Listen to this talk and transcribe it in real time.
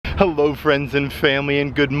Hello friends and family,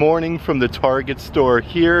 and good morning from the Target store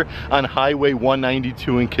here on Highway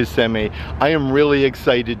 192 in Kissimmee. I am really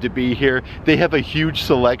excited to be here. They have a huge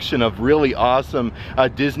selection of really awesome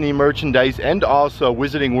Disney merchandise and also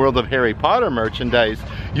Wizarding World of Harry Potter merchandise.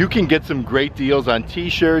 You can get some great deals on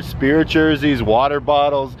t-shirts, spirit jerseys, water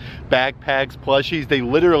bottles, backpacks, plushies. They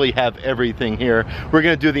literally have everything here. We're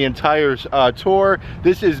going to do the entire tour.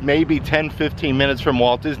 This is maybe 10-15 minutes from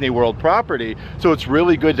Walt Disney World property, so it's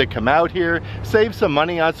really good to come out here, save some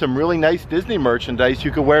money on some really nice Disney merchandise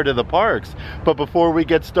you can wear to the parks. But before we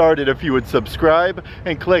get started, if you would subscribe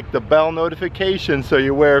and click the bell notification so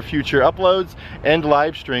you're aware of future uploads and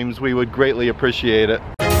live streams, we would greatly appreciate it.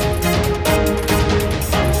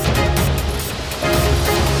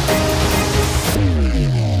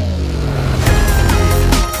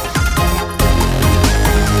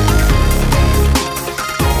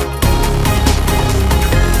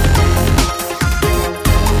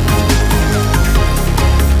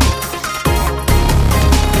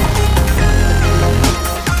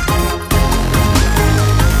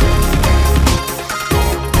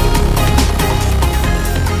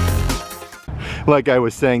 Like I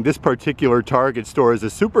was saying, this particular Target store is a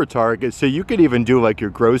super Target, so you could even do like your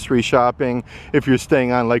grocery shopping if you're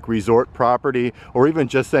staying on like resort property or even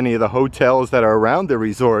just any of the hotels that are around the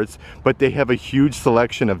resorts. But they have a huge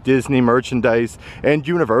selection of Disney merchandise and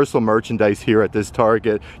Universal merchandise here at this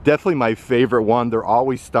Target. Definitely my favorite one. They're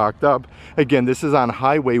always stocked up. Again, this is on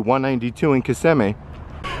Highway 192 in Kissimmee.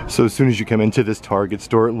 So as soon as you come into this Target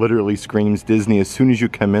store, it literally screams Disney. As soon as you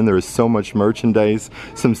come in, there is so much merchandise,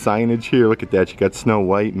 some signage here. Look at that. You got Snow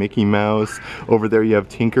White, Mickey Mouse. Over there you have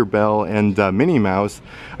Tinker Bell and Minnie Mouse.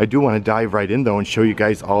 I do want to dive right in though and show you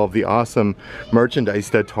guys all of the awesome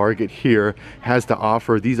merchandise that Target here has to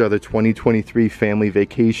offer. These are the 2023 Family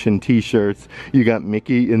Vacation t-shirts. You got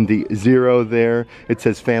Mickey in the 0 there. It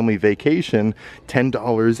says Family Vacation,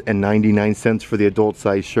 $10.99 for the adult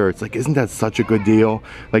size shirts. Like, isn't that such a good deal?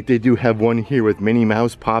 Like, they do have one here with Minnie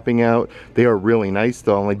Mouse popping out. They are really nice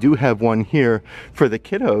though. And I do have one here for the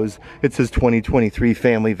kiddos. It says 2023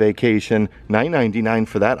 Family Vacation, $9.99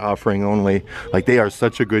 for that offering only. Like, they are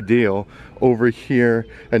such a good deal. Over here,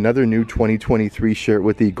 another new 2023 shirt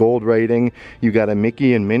with the gold rating. You got a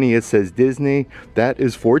Mickey and Minnie. It says Disney. That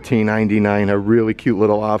is $14.99, a really cute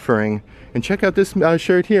little offering. And check out this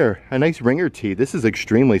shirt here, a nice ringer tee. This is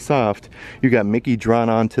extremely soft. You got Mickey drawn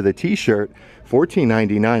onto the t-shirt,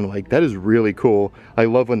 $14.99. Like, that is really cool. I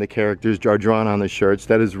love when the characters are drawn on the shirts.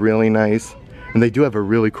 That is really nice. And they do have a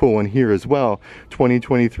really cool one here as well.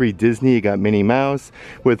 2023 Disney. You got Minnie Mouse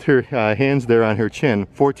with her hands there on her chin,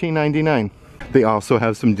 $14.99. They also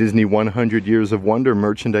have some Disney 100 Years of Wonder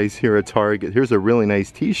merchandise here at Target. Here's a really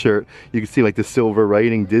nice t-shirt. You can see like the silver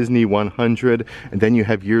writing, Disney 100, and then you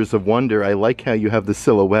have Years of Wonder. I like how you have the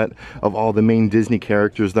silhouette of all the main Disney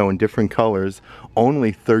characters though in different colors.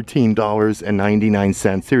 Only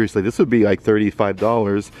 $13.99. Seriously, this would be like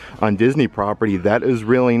 $35 on Disney property. That is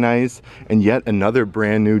really nice. And yet another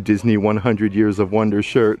brand new Disney 100 Years of Wonder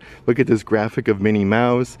shirt. Look at this graphic of Minnie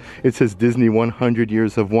Mouse. It says Disney 100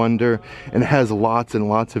 Years of Wonder, and it has lots and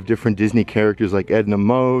lots of different Disney characters like Edna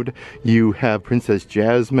Mode. You have Princess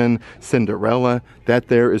Jasmine, Cinderella. That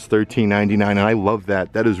there is $13.99, and I love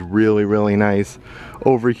that. That is really, really nice.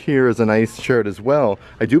 Over here is a nice shirt as well.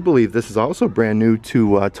 I do believe this is also brand new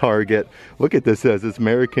to Target. Look at this. It says it's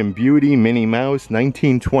American Beauty, Minnie Mouse,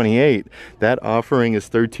 1928. That offering is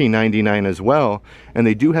 $13.99 as well. And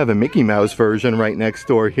they do have a Mickey Mouse version right next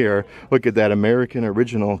door here. Look at that, American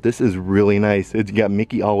Original. This is really nice. It's got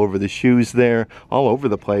Mickey all over the shoes there, all over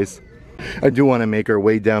the place. I do want to make our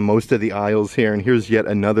way down most of the aisles here, and here's yet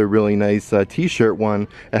another really nice t-shirt one.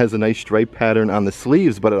 It has a nice stripe pattern on the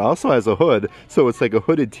sleeves, but it also has a hood, so it's like a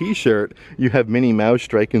hooded t-shirt. You have Minnie Mouse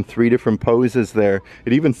striking 3 different poses there.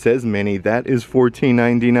 It even says Minnie. That is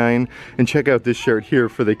 $14.99. And check out this shirt here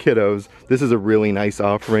for the kiddos. This is a really nice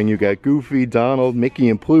offering. You got Goofy, Donald, Mickey,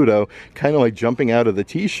 and Pluto kind of like jumping out of the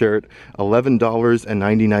t-shirt.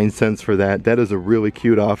 $11.99 for that. That is a really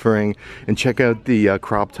cute offering. And check out the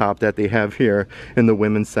crop top that they have here in the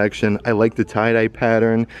women's section. I like the tie-dye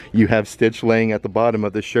pattern. You have Stitch laying at the bottom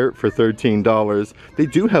of the shirt for $13. They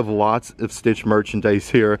do have lots of Stitch merchandise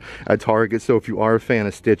here at Target, so if you are a fan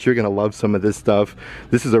of Stitch, you're gonna love some of this stuff.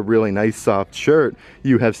 This is a really nice soft shirt.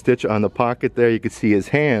 You have Stitch on the pocket there. You can see his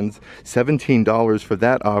hands. $17 for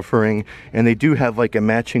that offering. And they do have like a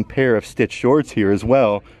matching pair of Stitch shorts here as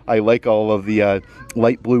well. I like all of the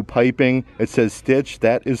light blue piping. It says Stitch.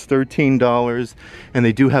 That is $13. And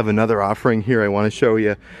they do have another offering here I want to show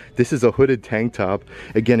you. This is a hooded tank top.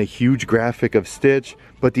 Again, a huge graphic of Stitch,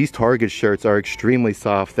 but these Target shirts are extremely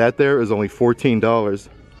soft. That there is only $14.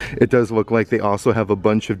 It does look like they also have a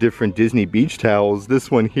bunch of different Disney beach towels.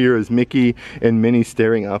 This one here is Mickey and Minnie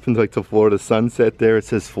staring off into like the Florida sunset there. It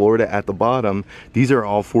says Florida at the bottom. These are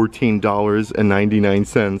all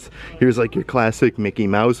 $14.99. Here's like your classic Mickey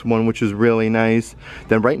Mouse one, which is really nice.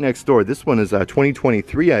 Then right next door, this one is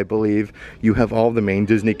 2023, I believe. You have all the main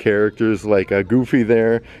Disney characters like Goofy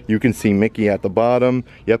there. You can see Mickey at the bottom.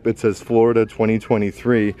 Yep, it says Florida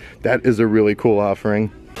 2023. That is a really cool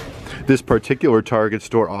offering. This particular Target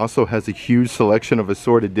store also has a huge selection of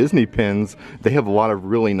assorted Disney pins. They have a lot of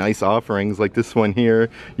really nice offerings, like this one here.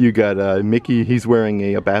 You got Mickey, he's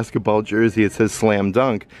wearing a basketball jersey. It says Slam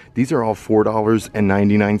Dunk. These are all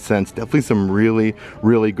 $4.99. Definitely some really,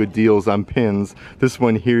 really good deals on pins. This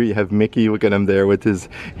one here, you have Mickey, look at him there with his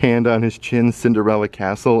hand on his chin, Cinderella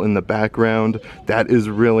Castle in the background. That is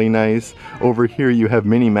really nice. Over here you have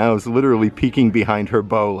Minnie Mouse literally peeking behind her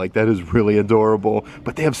bow. Like, that is really adorable.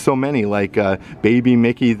 But they have so many, like baby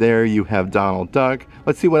Mickey there. You have Donald Duck.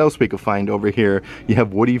 Let's see what else we could find over here. You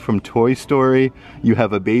have Woody from Toy Story. You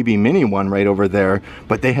have a baby Minnie one right over there.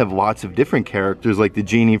 But they have lots of different characters, like the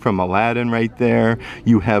genie from Aladdin right there.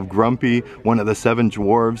 You have Grumpy, one of the 7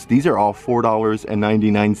 dwarves. These are all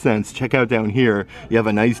 $4.99. Check out down here. You have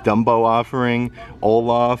a nice Dumbo offering.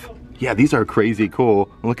 Olaf. Yeah, these are crazy cool.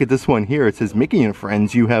 Look at this one here. It says Mickey and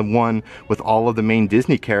Friends. You have one with all of the main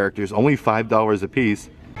Disney characters, only $5 a piece.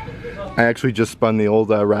 I actually just spun the old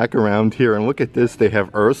rack around here, and look at this. They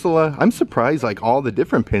have Ursula. I'm surprised, like, all the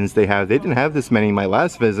different pins they have. They didn't have this many in my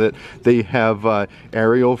last visit. They have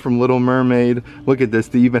Ariel from Little Mermaid. Look at this.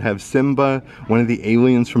 They even have Simba, one of the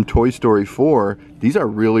aliens from Toy Story 4. These are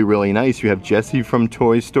really, really nice. You have Jessie from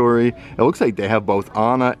Toy Story. It looks like they have both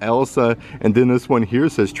Anna, Elsa, and then this one here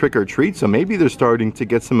says Trick or Treat. So maybe they're starting to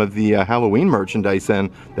get some of the Halloween merchandise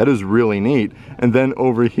in. That is really neat. And then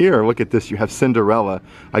over here, look at this. You have Cinderella.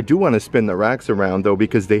 I do want to spin the racks around though,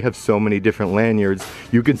 because they have so many different lanyards.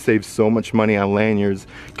 You can save so much money on lanyards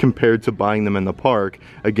compared to buying them in the park.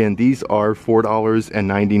 Again, these are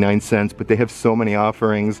 $4.99, but they have so many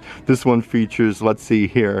offerings. This one features, let's see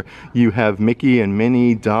here, you have Mickey and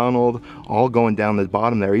Minnie, Donald, all going down the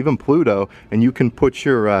bottom there, even Pluto, and you can put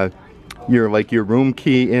your room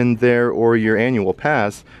key in there or your annual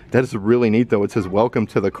pass. That is really neat though. It says welcome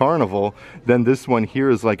to the carnival. Then this one here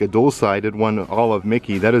is like a dual-sided one, all of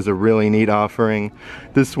Mickey. That is a really neat offering.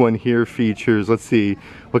 This one here features, let's see,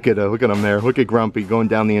 look at him there. Look at Grumpy going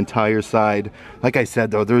down the entire side. Like I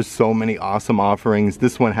said though, there's so many awesome offerings.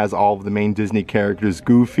 This one has all of the main Disney characters.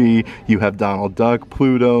 Goofy, you have Donald Duck,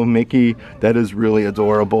 Pluto, Mickey. That is really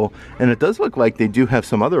adorable. And it does look like they do have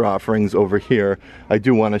some other offerings over here. I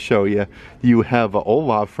do want to show you. You have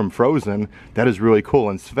Olaf from Frozen. That is really cool.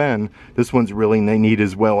 And Sven, this one's really neat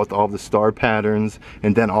as well, with all the star patterns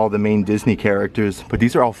and then all the main Disney characters. But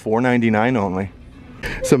these are all $4.99 only.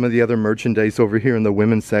 Some of the other merchandise over here in the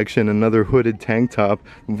women's section, another hooded tank top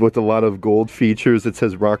with a lot of gold features. It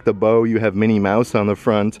says Rock the Bow. You have Minnie Mouse on the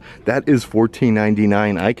front. That is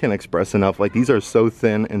 $14.99. I can't express enough. Like, these are so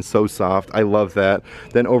thin and so soft. I love that.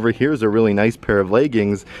 Then over here is a really nice pair of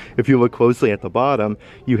leggings. If you look closely at the bottom,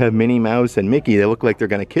 you have Minnie Mouse and Mickey. They look like they're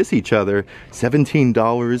going to kiss each other.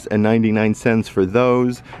 $17.99 for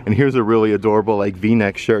those. And here's a really adorable like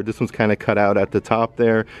V-neck shirt. This one's kind of cut out at the top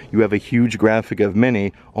there. You have a huge graphic of Minnie.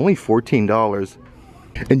 Only $14.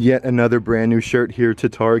 And yet another brand new shirt here to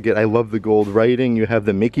Target. I love the gold writing. You have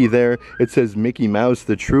the Mickey there. It says Mickey Mouse,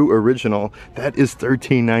 the true original. That is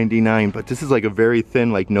 $13.99, but this is like a very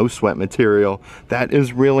thin, like no sweat material. That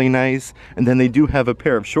is really nice. And then they do have a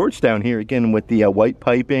pair of shorts down here, again with the white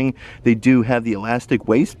piping. They do have the elastic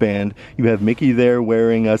waistband. You have Mickey there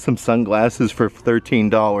wearing some sunglasses for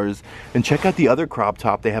 $13. And check out the other crop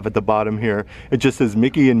top they have at the bottom here. It just says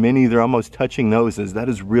Mickey and Minnie. They're almost touching noses. That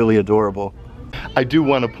is really adorable. I do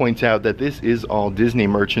want to point out that this is all Disney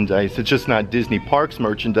merchandise. It's just not Disney Parks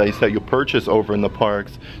merchandise that you'll purchase over in the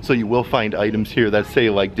parks. So you will find items here that say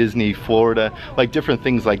like Disney Florida, like different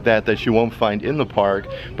things like that that you won't find in the park.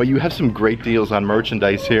 But you have some great deals on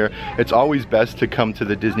merchandise here. It's always best to come to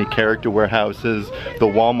the Disney character warehouses, the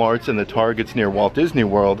Walmarts and the Targets near Walt Disney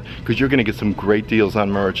World, because you're going to get some great deals on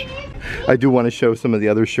merch. I do want to show some of the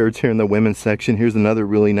other shirts here in the women's section. Here's another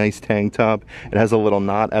really nice tank top. It has a little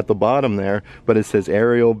knot at the bottom there, but it says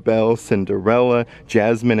Ariel, Belle, Cinderella,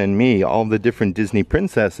 Jasmine, and me, all the different Disney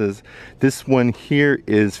princesses. This one here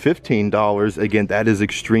is $15. Again, that is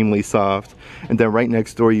extremely soft. And then right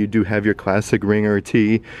next door, you do have your classic ringer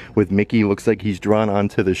tee with Mickey. Looks like he's drawn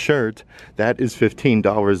onto the shirt. That is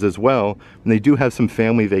 $15 as well. And they do have some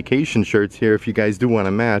family vacation shirts here if you guys do want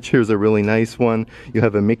to match. Here's a really nice one. You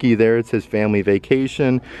have a Mickey there there. It says Family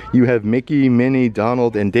Vacation. You have Mickey, Minnie,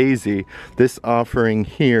 Donald, and Daisy. This offering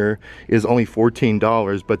here is only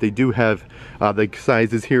 $14, but they do have the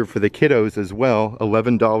sizes here for the kiddos as well,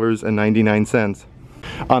 $11.99.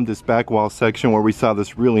 On this back wall section where we saw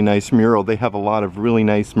this really nice mural, they have a lot of really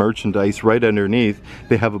nice merchandise right underneath.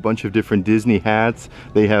 They have a bunch of different Disney hats.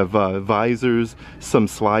 They have visors, some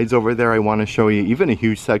slides over there I want to show you, even a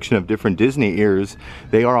huge section of different Disney ears.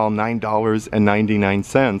 They are all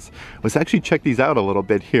 $9.99. Let's actually check these out a little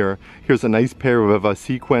bit here. Here's a nice pair of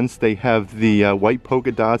sequins. They have the white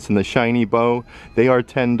polka dots and the shiny bow. They are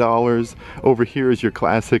 $10. Over here is your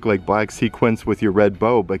classic like black sequins with your red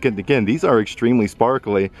bow. But again, these are extremely sparkly.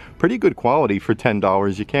 Pretty good quality for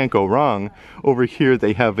 $10. You can't go wrong. Over here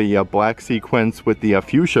they have a black sequence with the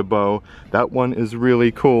fuchsia bow. That one is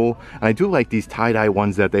really cool. And I do like these tie-dye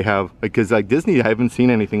ones that they have, because like Disney, I haven't seen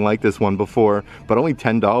anything like this one before, but only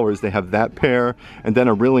 $10. They have that pair, and then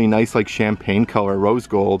a really nice like champagne color rose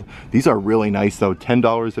gold. These are really nice though,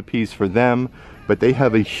 $10 a piece for them. But they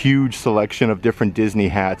have a huge selection of different Disney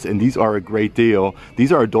hats, and these are a great deal.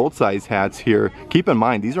 These are adult size hats here. Keep in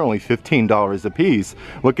mind, these are only $15 a piece.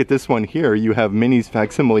 Look at this one here. You have Minnie's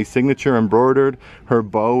facsimile signature embroidered, her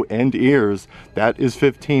bow and ears. That is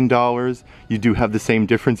 $15. You do have the same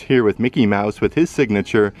difference here with Mickey Mouse with his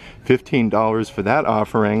signature, $15 for that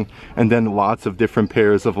offering. And then lots of different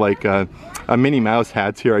pairs of like Minnie Mouse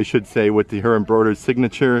hats here, I should say, with her embroidered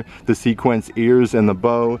signature, the sequence ears, and the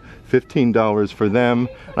bow. $15 for them.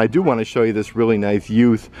 I do want to show you this really nice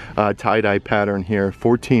youth tie-dye pattern here,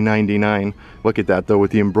 $14.99. Look at that though,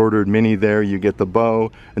 with the embroidered Minnie there, you get the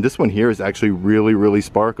bow, and this one here is actually really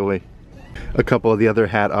sparkly. A couple of the other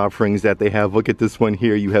hat offerings that they have, look at this one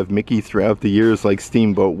here. You have Mickey throughout the years like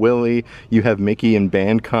Steamboat Willie. You have Mickey in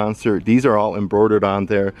band concert. These are all embroidered on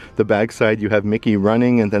there. The back side you have Mickey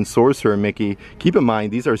running, and then Sorcerer Mickey. Keep in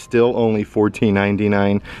mind, these are still only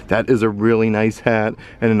 $14.99. That is a really nice hat.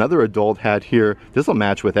 And another adult hat here. This will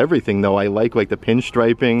match with everything though. I like the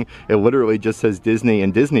pinstriping. It literally just says Disney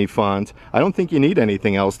and Disney font. I don't think you need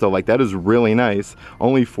anything else though. Like, that is really nice.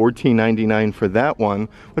 Only $14.99 for that one.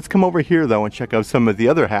 Let's come over here though and check out some of the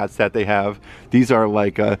other hats that they have. These are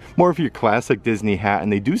like more of your classic Disney hat,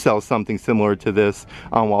 and they do sell something similar to this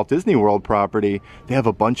on Walt Disney World property. They have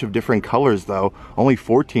a bunch of different colors though. Only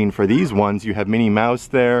 $14 for these ones. You have Minnie Mouse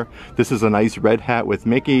there. This is a nice red hat with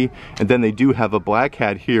Mickey, and then they do have a black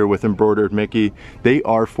hat here with embroidered Mickey. They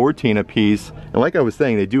are $14 a piece, and like I was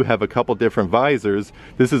saying, they do have a couple different visors.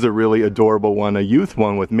 This is a really adorable one, a youth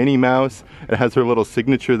one with Minnie Mouse. It has her little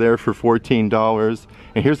signature there for $14.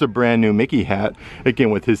 And here's a brand new Mickey hat, again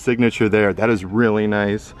with his signature there. That is really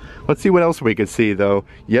nice. Let's see what else we could see though.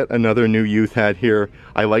 Yet another new youth hat here.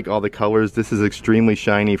 I like all the colors. This is extremely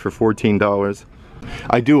shiny for $14.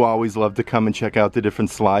 I do always love to come and check out the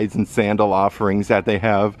different slides and sandal offerings that they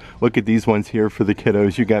have. Look at these ones here for the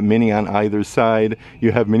kiddos. You got Minnie on either side.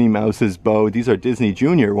 You have Minnie Mouse's bow. These are Disney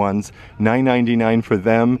Junior ones. $9.99 for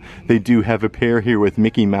them. They do have a pair here with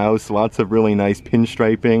Mickey Mouse. Lots of really nice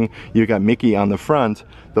pinstriping. You got Mickey on the front.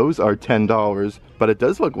 Those are $10. But it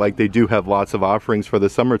does look like they do have lots of offerings for the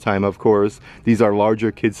summertime, of course. These are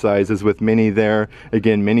larger kid sizes with Minnie there.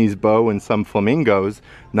 Again, Minnie's bow and some flamingos.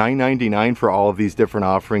 $9.99 for all of these different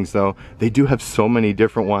offerings though. They do have so many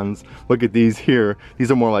different ones. Look at these here.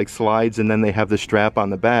 These are more like slides, and then they have the strap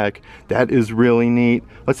on the back. That is really neat.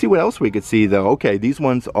 Let's see what else we could see though. Okay, these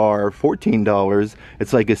ones are $14.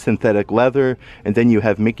 It's like a synthetic leather, and then you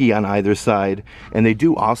have Mickey on either side. And they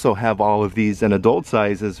do also have all of these in adult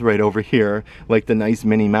sizes right over here, like the nice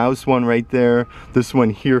Minnie Mouse one right there. This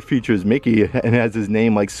one here features Mickey and has his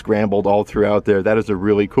name like scrambled all throughout there. That is a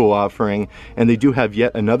really cool offering. And they do have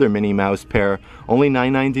yet another Minnie Mouse pair, only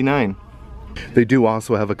 $9.99. They do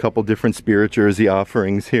also have a couple different Spirit jersey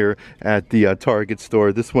offerings here at the Target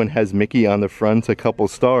store. This one has Mickey on the front, a couple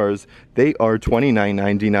stars. They are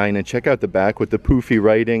 $29.99, and check out the back with the poofy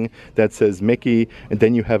writing that says Mickey, and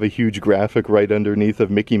then you have a huge graphic right underneath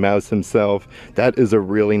of Mickey Mouse himself. That is a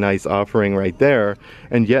really nice offering right there.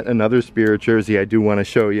 And yet another Spirit jersey I do want to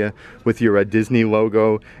show you with your Disney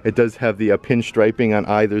logo. It does have the pinstriping on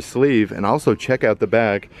either sleeve, and also check out the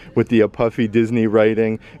back with the puffy Disney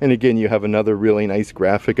writing. And again, you have another really nice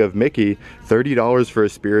graphic of Mickey. $30 for a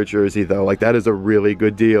Spirit jersey though. Like, that is a really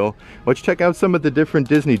good deal. Let's check out some of the different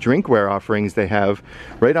Disney drinkware offerings they have.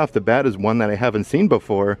 Right off the bat is one that I haven't seen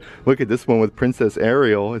before. Look at this one with Princess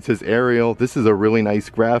Ariel. It says Ariel. This is a really nice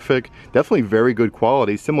graphic. Definitely very good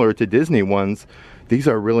quality, similar to Disney ones. These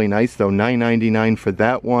are really nice though, $9.99 for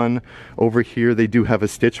that one. Over here they do have a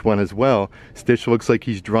Stitch one as well. Stitch looks like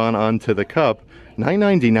he's drawn onto the cup.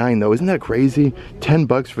 $9.99 though, isn't that crazy? 10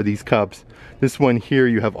 bucks for these cups. This one here,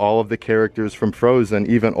 you have all of the characters from Frozen,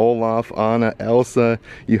 even Olaf, Anna, Elsa,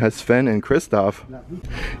 you have Sven and Kristoff.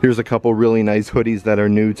 Here's a couple really nice hoodies that are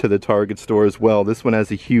new to the Target store as well. This one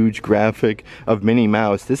has a huge graphic of Minnie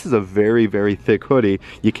Mouse. This is a very, very thick hoodie.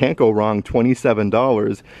 You can't go wrong,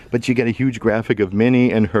 $27, but you get a huge graphic of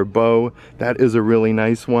Minnie and her bow. That is a really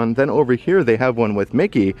nice one. Then over here, they have one with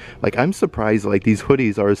Mickey. Like, I'm surprised like these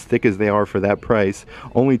hoodies are as thick as they are for that price.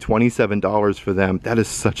 Only $27 for them. That is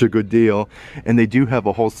such a good deal. And they do have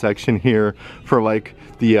a whole section here for like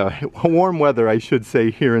the warm weather, I should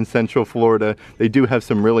say, here in Central Florida. They do have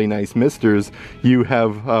some really nice misters. You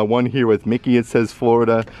have one here with Mickey, it says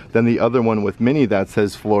Florida, then the other one with Minnie that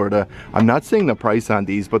says Florida. I'm not saying the price on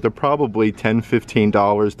these, but they're probably $10,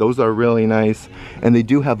 $15. Those are really nice. And they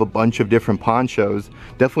do have a bunch of different ponchos,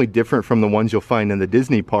 definitely different from the ones you'll find in the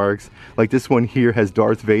Disney parks. Like this one here has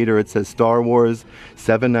Darth Vader, it says Star Wars,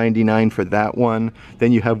 $7.99 for that one.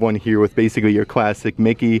 Then you have one here with basically your classic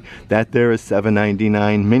Mickey, that there is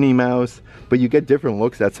 $7.99. Minnie Mouse, but you get different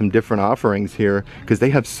looks at some different offerings here because they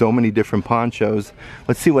have so many different ponchos.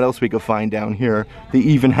 Let's see what else we could find down here. They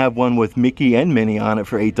even have one with Mickey and Minnie on it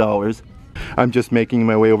for $8. I'm just making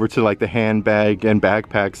my way over to like the handbag and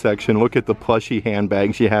backpack section. Look at the plushie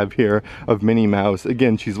handbags you have here of Minnie Mouse.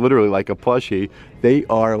 Again, she's literally like a plushie. They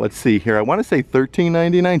are, let's see here, I want to say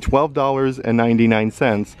 $13.99,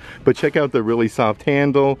 $12.99. But check out the really soft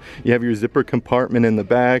handle. You have your zipper compartment in the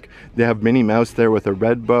back. They have Minnie Mouse there with a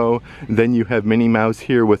red bow. Then you have Minnie Mouse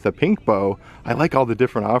here with a pink bow. I like all the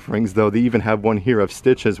different offerings though. They even have one here of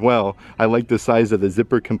Stitch as well. I like the size of the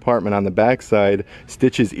zipper compartment on the back side.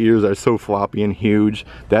 Stitch's ears are so floppy and huge.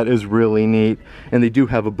 That is really neat. And they do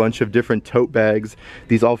have a bunch of different tote bags.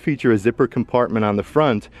 These all feature a zipper compartment on the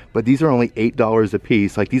front, but these are only $8 a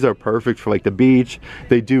piece. Like, these are perfect for like the beach.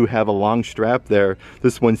 They do have a long strap there.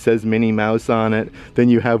 This one says Minnie Mouse on it. Then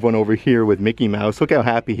you have one over here with Mickey Mouse. Look how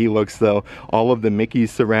happy he looks though. All of the Mickeys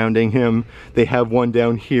surrounding him. They have one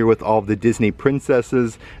down here with all of the Disney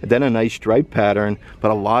princesses, and then a nice stripe pattern,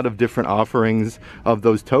 but a lot of different offerings of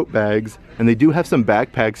those tote bags. And they do have some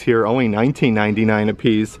backpacks here, only $19.99 a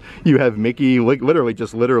piece. You have Mickey,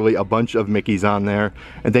 literally a bunch of Mickeys on there.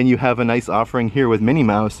 And then you have a nice offering here with Minnie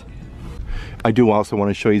Mouse. I do also want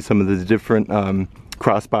to show you some of the different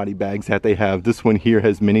crossbody bags that they have. This one here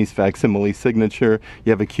has Minnie's facsimile signature. You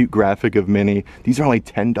have a cute graphic of Minnie. These are only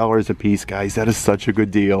 $10 a piece, guys. That is such a good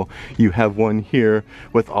deal. You have one here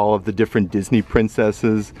with all of the different Disney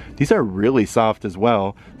princesses. These are really soft as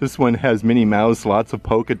well. This one has Minnie Mouse, lots of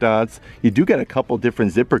polka dots. You do get a couple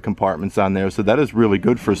different zipper compartments on there, so that is really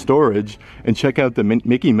good for storage. And check out the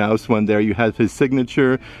Mickey Mouse one there. You have his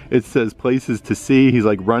signature. It says places to see. He's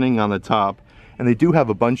like running on the top. And they do have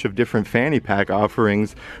a bunch of different fanny pack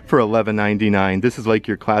offerings for $11.99. This is like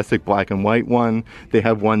your classic black and white one. They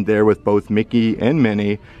have one there with both Mickey and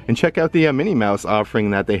Minnie. And check out the Minnie Mouse offering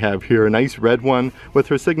that they have here. A nice red one with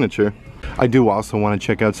her signature. I do also want to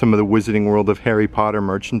check out some of the Wizarding World of Harry Potter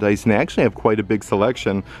merchandise, and they actually have quite a big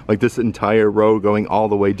selection. Like this entire row going all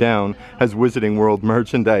the way down has Wizarding World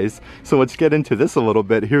merchandise. So let's get into this a little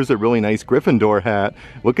bit. Here's a really nice Gryffindor hat.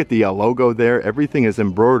 Look at the logo there. Everything is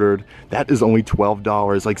embroidered. That is only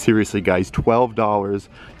 $12. Like, seriously guys, $12.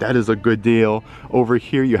 That is a good deal. Over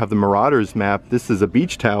here you have the Marauders map. This is a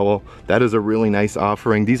beach towel. That is a really nice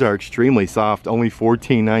offering. These are extremely soft, only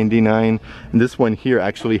 $14.99. And this one here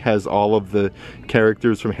actually has all of the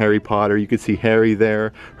characters from Harry Potter. You can see Harry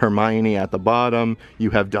there, Hermione at the bottom. You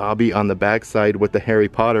have Dobby on the back side with the Harry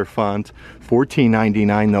Potter font.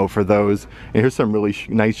 $14.99 though for those. And here's some really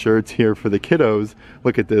nice shirts here for the kiddos.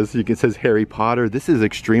 Look at this. It says Harry Potter. This is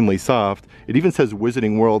extremely soft. It even says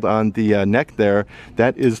Wizarding World on the neck there.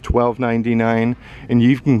 That is $12.99. And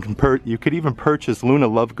you could even purchase Luna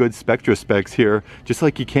Lovegood Spectra Specs here, just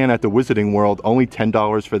like you can at the Wizarding World. Only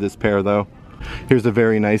 $10 for this pair though. Here's a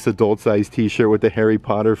very nice adult-sized t-shirt with the Harry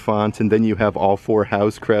Potter font, and then you have all four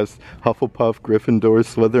house crests, Hufflepuff, Gryffindor,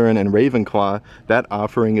 Slytherin, and Ravenclaw. That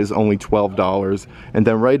offering is only $12. And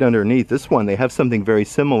then right underneath this one, they have something very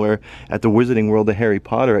similar at the Wizarding World of Harry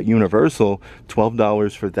Potter at Universal.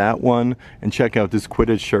 $12 for that one. And check out this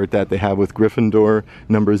Quidditch shirt that they have with Gryffindor,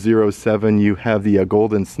 number 07. You have the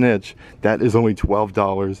Golden Snitch. That is only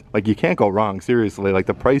 $12. Like, you can't go wrong, seriously. Like,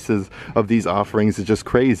 the prices of these offerings is just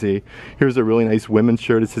crazy. Here's a really nice women's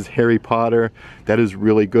shirt. It says Harry Potter. That is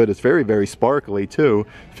really good. It's very, very sparkly too.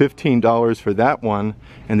 $15 for that one.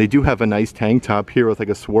 And they do have a nice tank top here with like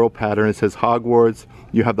a swirl pattern. It says Hogwarts.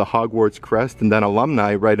 You have the Hogwarts crest, and then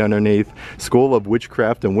alumni right underneath. School of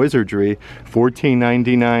Witchcraft and Wizardry,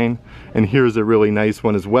 $14.99. And here's a really nice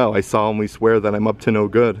one as well. I solemnly swear that I'm up to no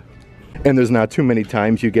good. And there's not too many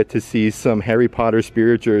times you get to see some Harry Potter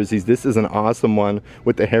spirit jerseys. This is an awesome one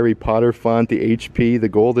with the Harry Potter font, the HP, the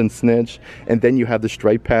golden snitch, and then you have the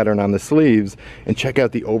stripe pattern on the sleeves. And check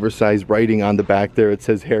out the oversized writing on the back there. It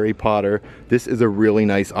says Harry Potter. This is a really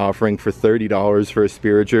nice offering for $30 for a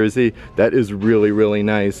spirit jersey. That is really, really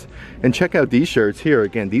nice. And check out these shirts here.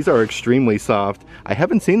 Again, these are extremely soft. I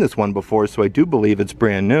haven't seen this one before, so I do believe it's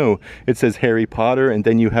brand new. It says Harry Potter, and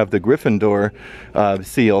then you have the Gryffindor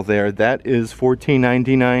seal there. That is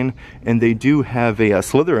 $14.99, and they do have a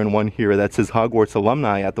Slytherin one here that says Hogwarts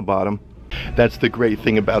alumni at the bottom. That's the great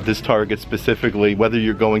thing about this Target specifically. Whether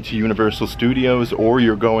you're going to Universal Studios or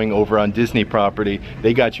you're going over on Disney property,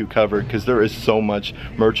 they got you covered, because there is so much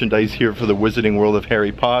merchandise here for the Wizarding World of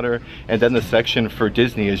Harry Potter, and then the section for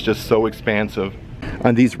Disney is just so expansive.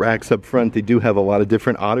 On these racks up front, they do have a lot of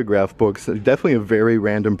different autograph books. Definitely a very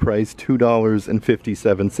random price,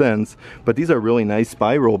 $2.57, but these are really nice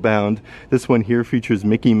spiral bound. This one here features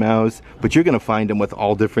Mickey Mouse, but you're going to find them with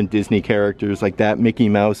all different Disney characters, like that Mickey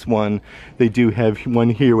Mouse one. They do have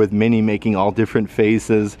one here with Minnie making all different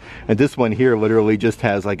faces, and this one here literally just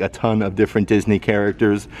has like a ton of different Disney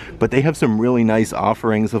characters. But they have some really nice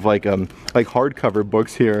offerings of like hardcover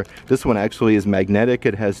books here. This one actually is magnetic.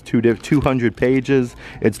 It has 200 pages.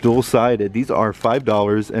 It's dual-sided. These are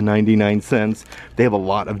 $5.99. They have a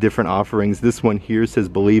lot of different offerings. This one here says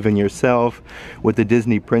Believe in Yourself with the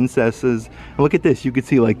Disney princesses. And look at this. You can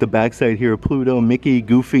see like the backside here, Pluto, Mickey,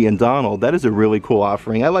 Goofy, and Donald. That is a really cool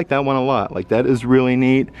offering. I like that one a lot. Like, that is really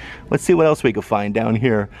neat. Let's see what else we can find down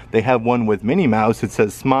here. They have one with Minnie Mouse. It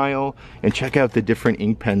says Smile. And check out the different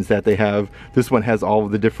ink pens that they have. This one has all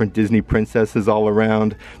of the different Disney princesses all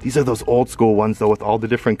around. These are those old school ones though, with all the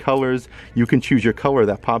different colors. You can choose your color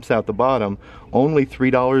that pops out the bottom. Only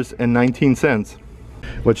 $3.19.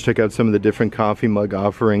 Let's check out some of the different coffee mug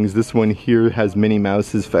offerings. This one here has Minnie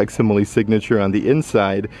Mouse's facsimile signature on the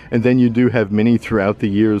inside, and then you do have Minnie throughout the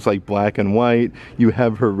years, like black and white. You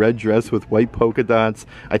have her red dress with white polka dots.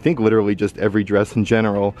 I think literally just every dress in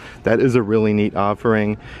general. That is a really neat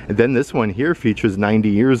offering. And then this one here features 90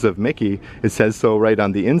 years of Mickey. It says so right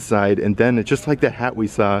on the inside, and then it's just like the hat we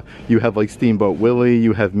saw. You have like Steamboat Willie,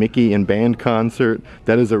 you have Mickey in band concert.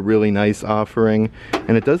 That is a really nice offering.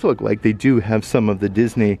 And it does look like they do have some of the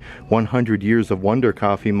Disney 100 Years of Wonder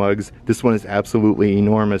coffee mugs. This one is absolutely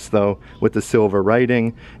enormous though, with the silver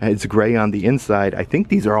writing. It's gray on the inside. I think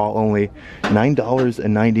these are all only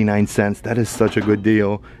 $9.99. That is such a good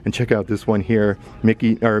deal. And check out this one here.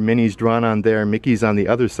 Minnie's drawn on there, Mickey's on the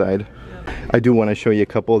other side. I do want to show you a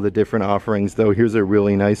couple of the different offerings though. Here's a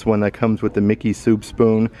really nice one that comes with the Mickey soup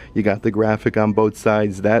spoon. You got the graphic on both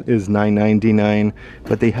sides. That is $9.99,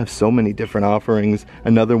 but they have so many different offerings.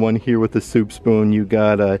 Another one here with the soup spoon. You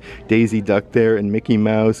got a Daisy Duck there and Mickey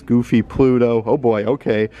Mouse, Goofy, Pluto. Oh boy,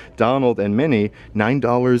 okay. Donald and Minnie,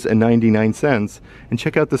 $9.99. And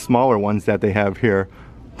check out the smaller ones that they have here.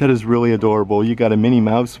 That is really adorable. You got a Minnie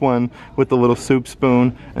Mouse one with the little soup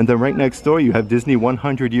spoon, and then right next door you have Disney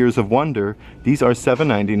 100 Years of Wonder. These are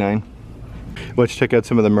 $7.99. Let's check out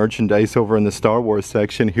some of the merchandise over in the Star Wars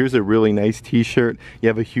section. Here's a really nice t-shirt. You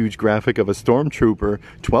have a huge graphic of a stormtrooper.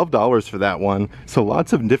 $12 for that one. So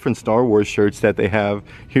lots of different Star Wars shirts that they have.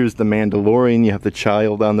 Here's the Mandalorian. You have the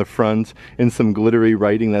child on the front and some glittery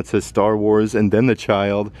writing that says Star Wars and then the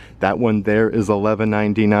child. That one there is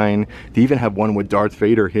 $11.99. They even have one with Darth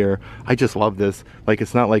Vader here. I just love this. Like,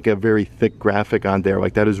 it's not like a very thick graphic on there.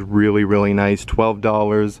 Like, that is really, really nice.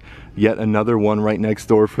 $12. Yet another one right next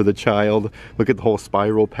door for the child. Look at the whole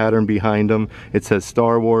spiral pattern behind them. It says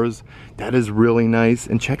Star Wars. That is really nice.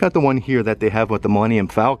 And check out the one here that they have with the Millennium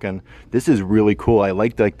Falcon. This is really cool. I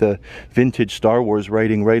like the vintage Star Wars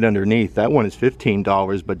writing right underneath. That one is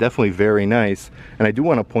 $15, but definitely very nice. And I do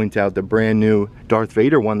want to point out the brand new Darth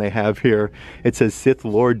Vader one they have here. It says Sith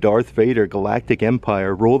Lord Darth Vader, Galactic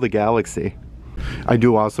Empire, rule the galaxy. I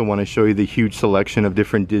do also want to show you the huge selection of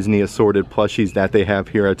different Disney assorted plushies that they have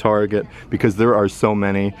here at Target, because there are so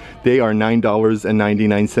many. They are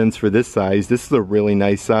 $9.99 for this size. This is a really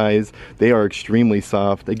nice size. They are extremely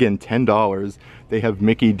soft. Again, $10. They have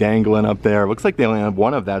Mickey dangling up there. Looks like they only have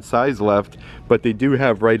one of that size left, but they do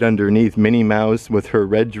have right underneath Minnie Mouse with her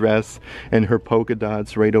red dress and her polka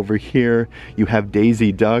dots right over here. You have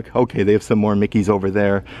Daisy Duck. Okay, they have some more Mickeys over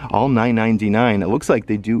there. All $9.99. It looks like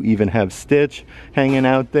they do even have Stitch hanging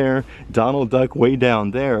out there, Donald Duck way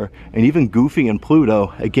down there, and even Goofy and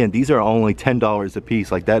Pluto. Again, these are only $10 a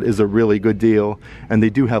piece. Like, that is a really good deal. And they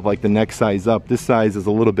do have like the next size up. This size is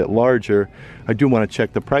a little bit larger. I do want to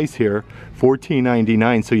check the price here.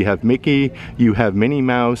 $14.99. So you have Mickey, you have Minnie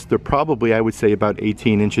Mouse. They're probably, I would say, about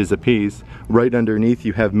 18 inches apiece. Right underneath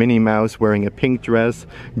you have Minnie Mouse wearing a pink dress,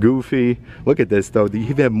 Goofy. Look at this though, they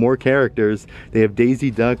even have more characters. They have Daisy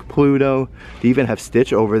Duck, Pluto. They even have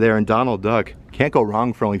Stitch over there and Donald Duck. Can't go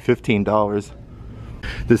wrong for only $15.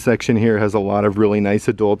 This section here has a lot of really nice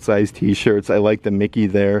adult-sized t-shirts. I like the Mickey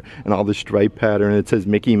there and all the stripe pattern. It says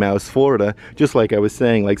Mickey Mouse, Florida. Just like I was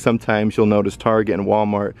saying, like sometimes you'll notice Target and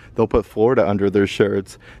Walmart, they'll put Florida under their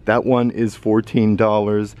shirts. That one is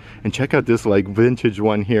 $14. And check out this like vintage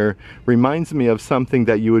one here. Reminds me of something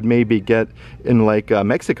that you would maybe get in like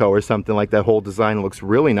Mexico or something like that. Whole design looks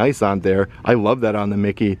really nice on there. I love that on the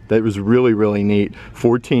Mickey. That was really, really neat.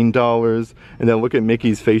 $14. And then look at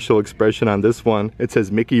Mickey's facial expression on this one. It says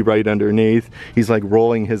Mickey right underneath. He's like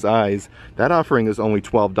rolling his eyes. That offering is only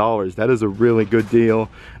 $12. That is a really good deal.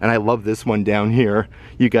 And I love this one down here.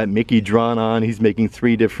 You got Mickey drawn on. He's making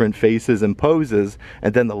 3 different faces and poses.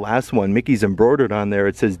 And then the last one, Mickey's embroidered on there.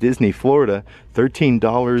 It says Disney Florida.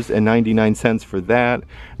 $13.99 for that.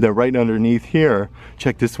 Then right underneath here,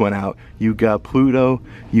 check this one out. You got Pluto,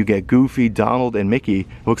 you get Goofy, Donald, and Mickey. It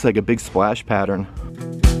looks like a big splash pattern.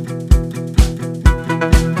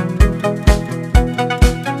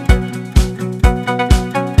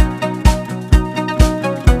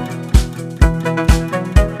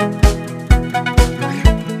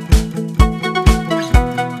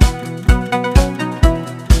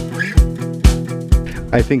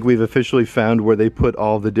 I think we've officially found where they put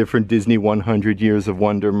all the different Disney 100 Years of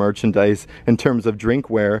Wonder merchandise in terms of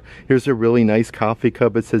drinkware. Here's a really nice coffee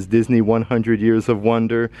cup. It says Disney 100 Years of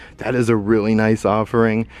Wonder. That is a really nice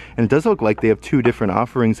offering. And it does look like they have 2 different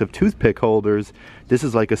offerings of toothpick holders. This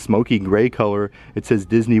is like a smoky gray color. It says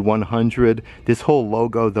Disney 100. This whole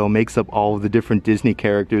logo though makes up all of the different Disney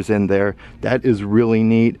characters in there. That is really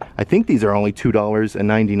neat. I think these are only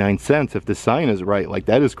 $2.99 if the sign is right. Like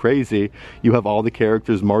that is crazy. You have all the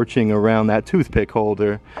characters marching around that toothpick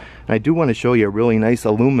holder. And I do want to show you a really nice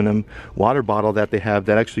aluminum water bottle that they have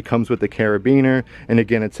that actually comes with the carabiner. And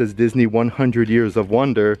again, it says Disney 100 Years of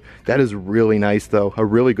Wonder. That is really nice though. A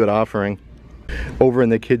really good offering. Over in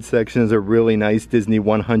the kids section is a really nice Disney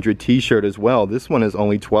 100 t-shirt as well. This one is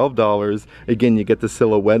only $12. Again, you get the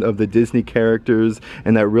silhouette of the Disney characters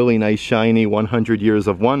and that really nice shiny 100 Years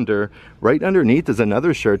of Wonder. Right underneath is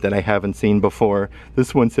another shirt that I haven't seen before.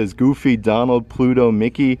 This one says Goofy, Donald, Pluto,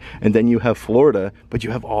 Mickey, and then you have Florida, but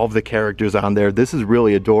you have all of the characters on there. This is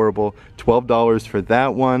really adorable. $12 for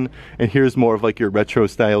that one. And here's more of like your retro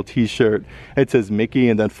style t-shirt. It says Mickey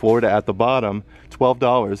and then Florida at the bottom.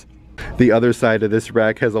 $12. The other side of this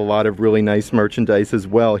rack has a lot of really nice merchandise as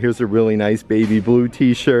well. Here's a really nice baby blue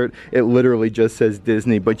t-shirt. It literally just says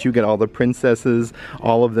Disney, but you get all the princesses,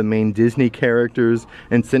 all of the main Disney characters,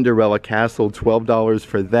 and Cinderella Castle, $12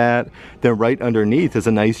 for that. Then right underneath is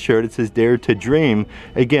a nice shirt. It says Dare to Dream.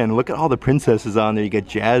 Again, look at all the princesses on there. You get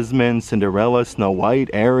Jasmine, Cinderella, Snow White,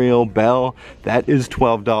 Ariel, Belle. That is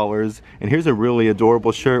 $12. And here's a really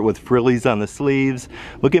adorable shirt with frillies on the sleeves.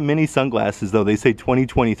 Look at Minnie sunglasses though. They say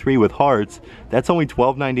 2023 with hearts. That's only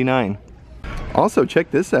 $12.99. Also, check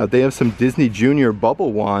this out. They have some Disney Junior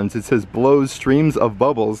bubble wands. It says blows streams of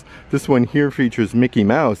bubbles. This one here features Mickey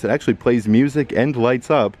Mouse. It actually plays music and lights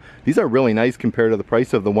up. These are really nice compared to the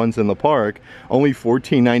price of the ones in the park. Only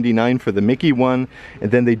 $14.99 for the Mickey one.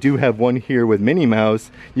 And then they do have one here with Minnie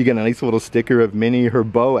Mouse. You get a nice little sticker of Minnie. Her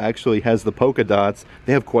bow actually has the polka dots.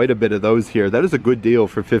 They have quite a bit of those here. That is a good deal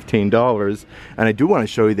for $15. And I do want to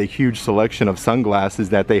show you the huge selection of sunglasses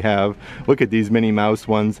that they have. Look at these Minnie Mouse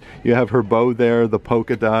ones. You have her bow there, the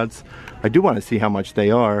polka dots. I do want to see how much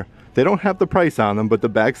they are. They don't have the price on them, but the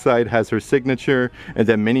backside has her signature and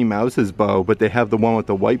then Minnie Mouse's bow, but they have the one with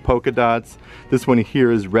the white polka dots. This one here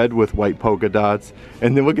is red with white polka dots.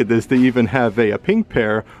 And then look at this, they even have a pink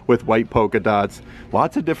pair with white polka dots.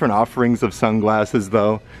 Lots of different offerings of sunglasses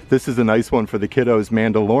though. This is a nice one for the kiddos,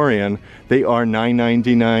 Mandalorian. They are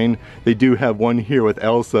 $9.99. They do have one here with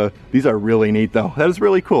Elsa. These are really neat though. That is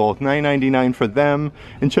really cool. $9.99 for them.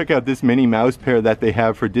 And check out this Minnie Mouse pair that they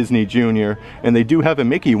have for Disney Junior. And they do have a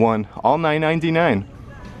Mickey one. All $9.99.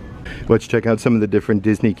 Let's check out some of the different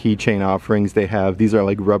Disney keychain offerings they have. These are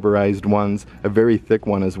like rubberized ones, a very thick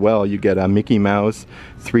one as well. You get a Mickey Mouse,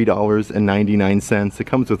 $3.99. It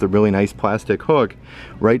comes with a really nice plastic hook.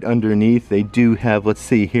 Right underneath they do have, let's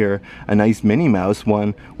see here, a nice Minnie Mouse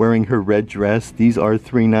one wearing her red dress. These are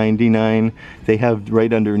 $3.99. They have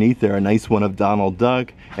right underneath there a nice one of Donald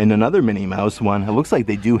Duck and another Minnie Mouse one. It looks like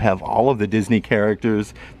they do have all of the Disney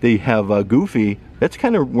characters. They have Goofy. That's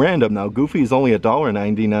kind of random now. Goofy is only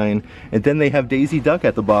 $1.99. And then they have Daisy Duck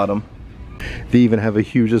at the bottom. They even have a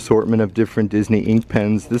huge assortment of different Disney ink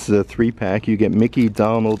pens. This is a 3-pack. You get Mickey,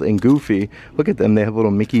 Donald, and Goofy. Look at them. They have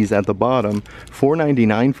little Mickeys at the bottom.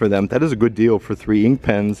 $4.99 for them. That is a good deal for 3 ink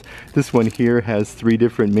pens. This one here has 3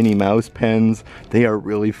 different Minnie Mouse pens. They are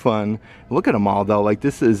really fun. Look at them all though. Like,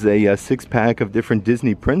 this is a 6-pack of different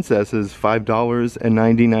Disney princesses,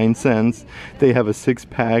 $5.99. They have a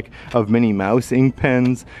 6-pack of Minnie Mouse ink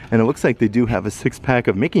pens, and it looks like they do have a 6-pack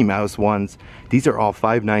of Mickey Mouse ones. These are all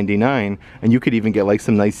 $5.99, and you could even get like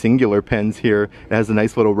some nice singular pens here. It has a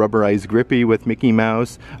nice little rubberized grippy with Mickey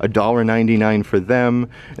Mouse, $1.99 for them.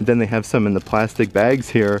 And then they have some in the plastic bags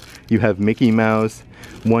here. You have Mickey Mouse,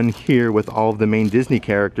 one here with all of the main Disney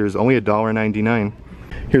characters, only $1.99.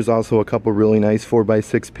 Here's also a couple really nice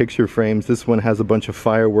 4x6 picture frames. This one has a bunch of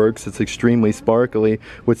fireworks. It's extremely sparkly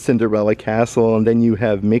with Cinderella Castle, and then you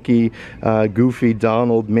have Mickey, Goofy,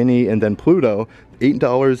 Donald, Minnie, and then Pluto.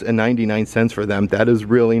 $8.99 for them. That is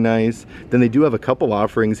really nice. Then they do have a couple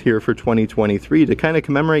offerings here for 2023 to kind of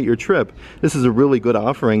commemorate your trip. This is a really good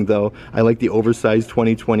offering though. I like the oversized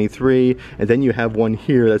 2023, and then you have one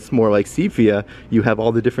here that's more like sepia. You have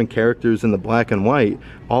all the different characters in the black and white,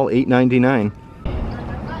 all $8.99.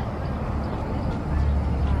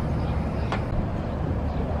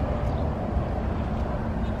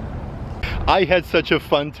 I had such a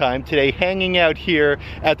fun time today hanging out here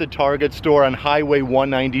at the Target store on Highway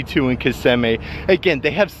 192 in Kissimmee. Again,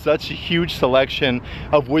 they have such a huge selection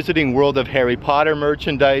of Wizarding World of Harry Potter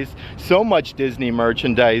merchandise, so much Disney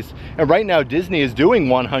merchandise. And right now Disney is doing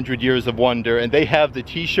 100 Years of Wonder, and they have the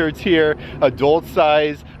t-shirts here, adult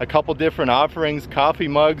size, a couple different offerings, coffee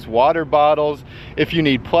mugs, water bottles. If you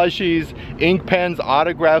need plushies, ink pens,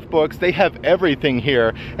 autograph books, they have everything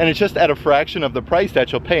here. And it's just at a fraction of the price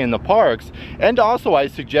that you'll pay in the parks. And also I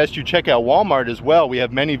suggest you check out Walmart as well. We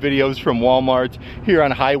have many videos from Walmart here on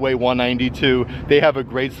Highway 192. They have a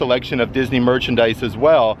great selection of Disney merchandise as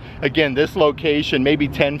well. Again, this location, maybe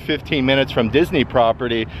 10-15 minutes from Disney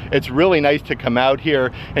property. It's really nice to come out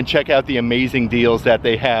here and check out the amazing deals that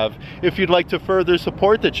they have. If you'd like to further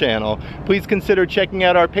support the channel, please consider checking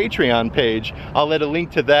out our Patreon page. I'll add a link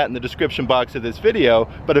to that in the description box of this video.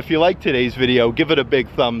 But if you like today's video, give it a big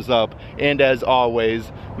thumbs up. And as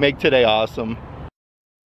always, make today awesome.